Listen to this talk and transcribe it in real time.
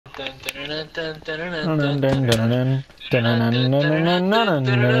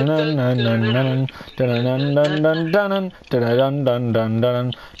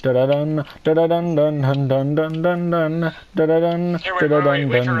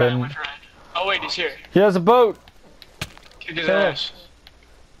Wait for Ryan. Oh wait, he's here. He has a boat. Kick his ass.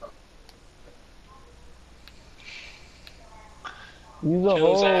 He's a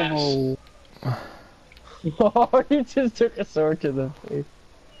Kill his hobo. Oh, he just took a sword to the face.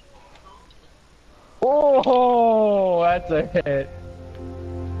 Oh, that's a hit.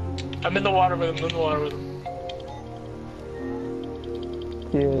 I'm in the water with him.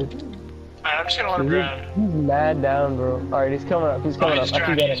 Dude. Alright, I'm just gonna let him drown. He's mad down, bro. Alright, he's coming up. He's coming up. I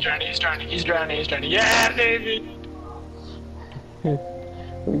can get him. He's drowning. Yeah, baby!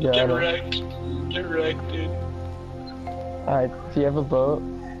 We got Get him. wrecked. Get wrecked, dude. Alright, do you have a boat?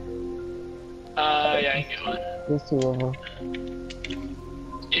 Yeah, I can get one. There's two of them.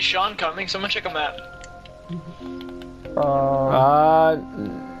 Is Sean coming? Someone check a map.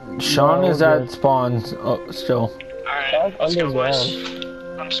 Sean No, is we're at good. spawn still. Alright, let's go, boys.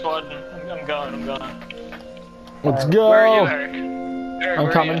 underground. I'm squadding. I'm going. Let's Alright. go. Where are you, Eric? Eric, I'm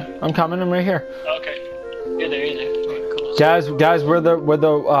where coming. Are you? I'm coming. I'm right here. Okay. You're there. Okay, cool. Guys, we're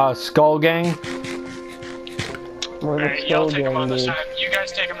the skull gang. We're the Alright, y'all take him on gang, this dude. time. You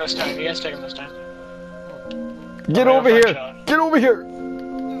guys take him this time. Get I'm over gonna here. find Sean. Get over here.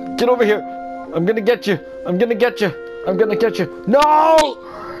 Get over here. I'm gonna get you. I'm gonna get you. I'm gonna get you. No!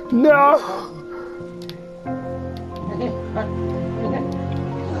 No!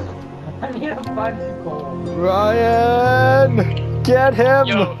 I need a bicycle. Ryan! Get him!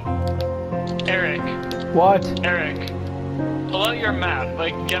 Yo, Eric. What? Eric. Pull out your map.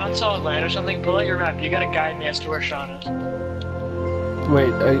 Like, get on solid land or something. Pull out your map. You gotta guide me as to where Sean is.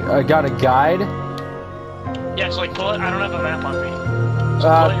 Wait, I got a guide? Yeah, so like pull it. I don't have a map on me. So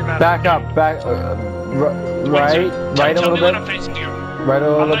pull out your map. Back up, back, right, right a tell little me when bit, I'm facing you. right a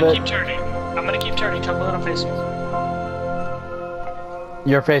I'm little gonna keep bit. turning. Tell me when I'm facing you.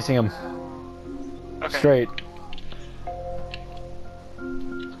 You're facing him, Okay. straight.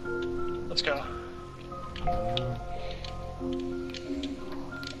 Let's go.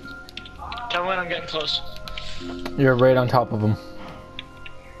 Tell me when I'm getting close. You're right on top of him.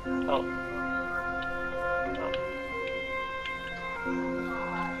 Oh.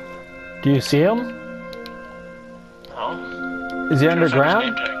 Do you see him? No. Is he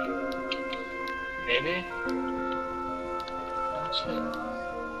underground? Maybe.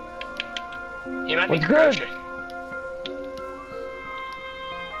 He might be What's good? crouching.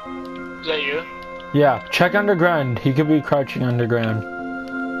 Is that you? Yeah, check underground. He could be crouching underground.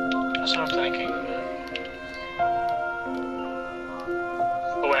 That's what I'm thinking.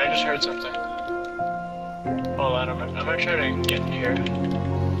 Oh wait, I just heard something. Hold on, I'm gonna try to get in here.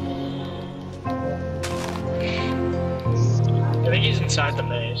 I think he's inside the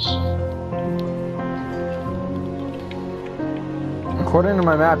maze. According to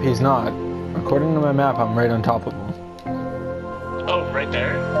my map, he's not. According to my map, I'm right on top of him. Oh, right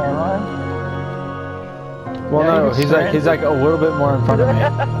there? Am I? Well, Yeah, no, he was he's like a little bit more in front of me.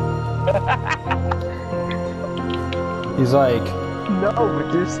 He's like, No,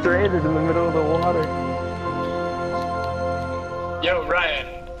 but you're stranded in the middle of the water. Yo, Ryan.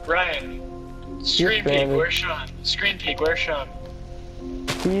 Screen peek, stranded. where's Sean? Screen peek, where's Sean?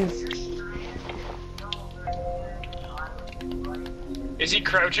 He's... Is he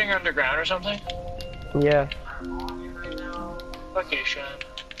crouching underground or something? Yeah. Okay, Sean.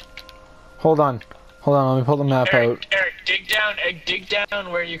 hold on, let me pull the map out. Eric, dig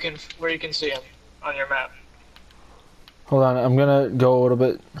down where you can see him on your map. Hold on, I'm gonna go a little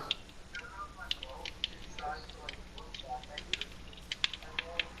bit.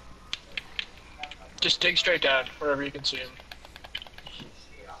 Just dig straight down wherever you can see him.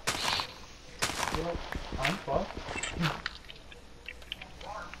 I'm fucked.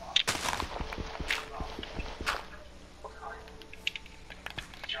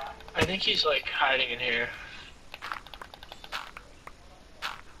 I think he's like hiding in here.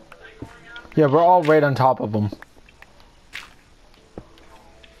 Yeah, we're all right on top of him.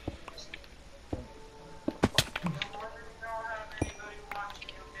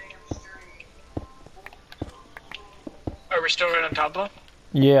 Are we still right on top of him?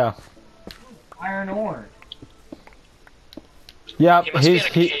 Yeah. Iron ore. Yep, He must be in a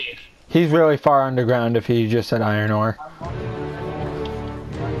cave. he's really far underground if he just said iron ore.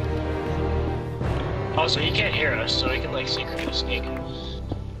 Also, he can't hear us, so he can like secretly sneak.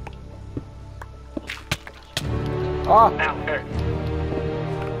 Ah, Ow, Eric.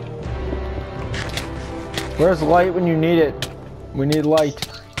 where's light when you need it? We need light.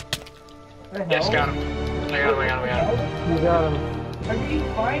 Yes, got him. I got him. You got him. How did you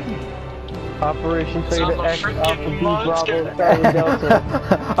find me? Operation It's Theta a X freaking Alpha B monster. Bravo Charlie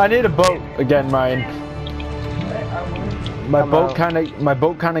Delta. I need a boat again, Ryan. My I'm boat out.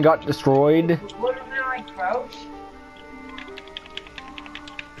 kind of got destroyed. What is it like, Crouch?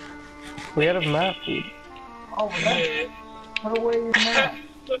 We had a map, dude. Oh, well, Hey, put away your map.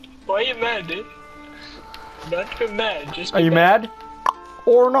 why are you mad, dude? Not even mad, just Are you mad?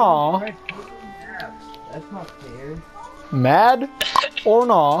 Or nah? Right, put away your map. That's not fair. Mad? Or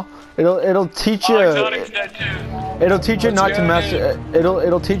nah? It'll teach you. Oh, Exotic's dead too. It'll teach you Let's not go, to mess. dude.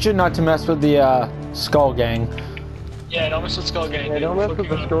 It'll teach you not to mess with the Skull Gang. Yeah, don't mess with Skull Gang, Yeah, dude. don't mess with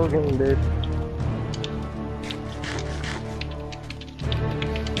the Skull Gang, dude.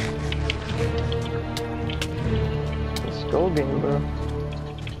 The Skull Gang, bro.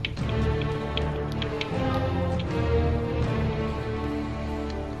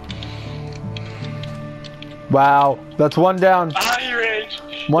 Wow, that's one down. Ah, you rage.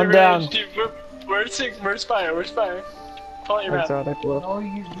 One You down. rage, dude. Where's fire? Where's fire? Pull out your map. Exotic, bro. Oh,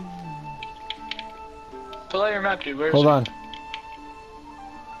 you. Pull out your map, dude. Where's Hold on.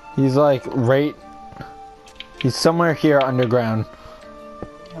 He's like right. He's somewhere here underground.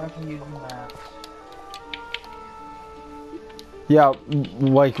 Have to use the map. Yeah,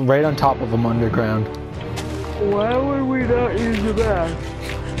 like right on top of him underground. Why would we not use the map?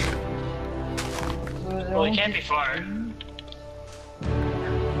 Well, he can't be far.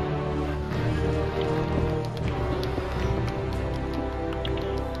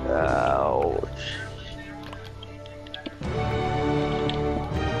 Ouch.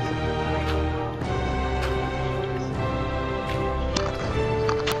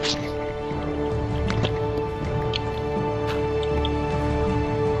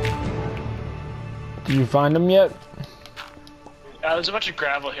 Did you find him yet? There's a bunch of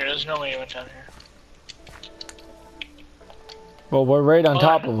gravel here. There's no way he went down here. Well, we're right on Hold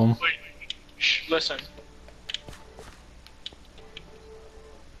top on. of him. Wait. Shh, listen.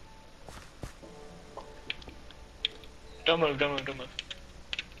 Don't move, don't move, don't move.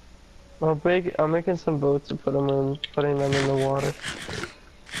 I'm making some boats to putting them in the water.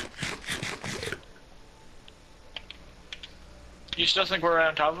 You still think we're right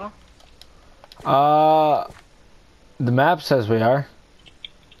on top of him? The map says we are.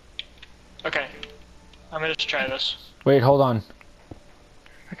 Okay. I'm gonna just try this. Wait, hold on.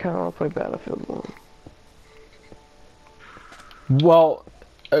 I kind of want to play Battlefield 1. Well,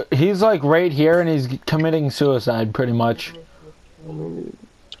 he's like right here and he's committing suicide pretty much.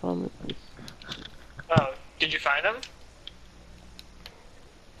 Oh, did you find him?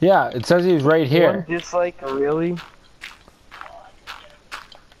 Yeah, it says he's right here. One dislike, really?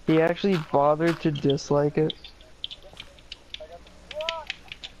 He actually bothered to dislike it.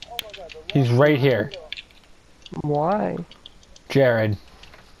 He's right here. Why? Jared.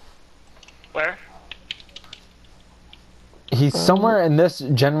 Where? He's somewhere in this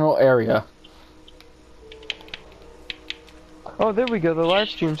general area. Oh, there we go. The live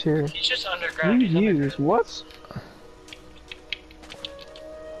stream's here. He's just underground. 3 He's underground. views. What?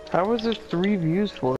 How was there 3 views for?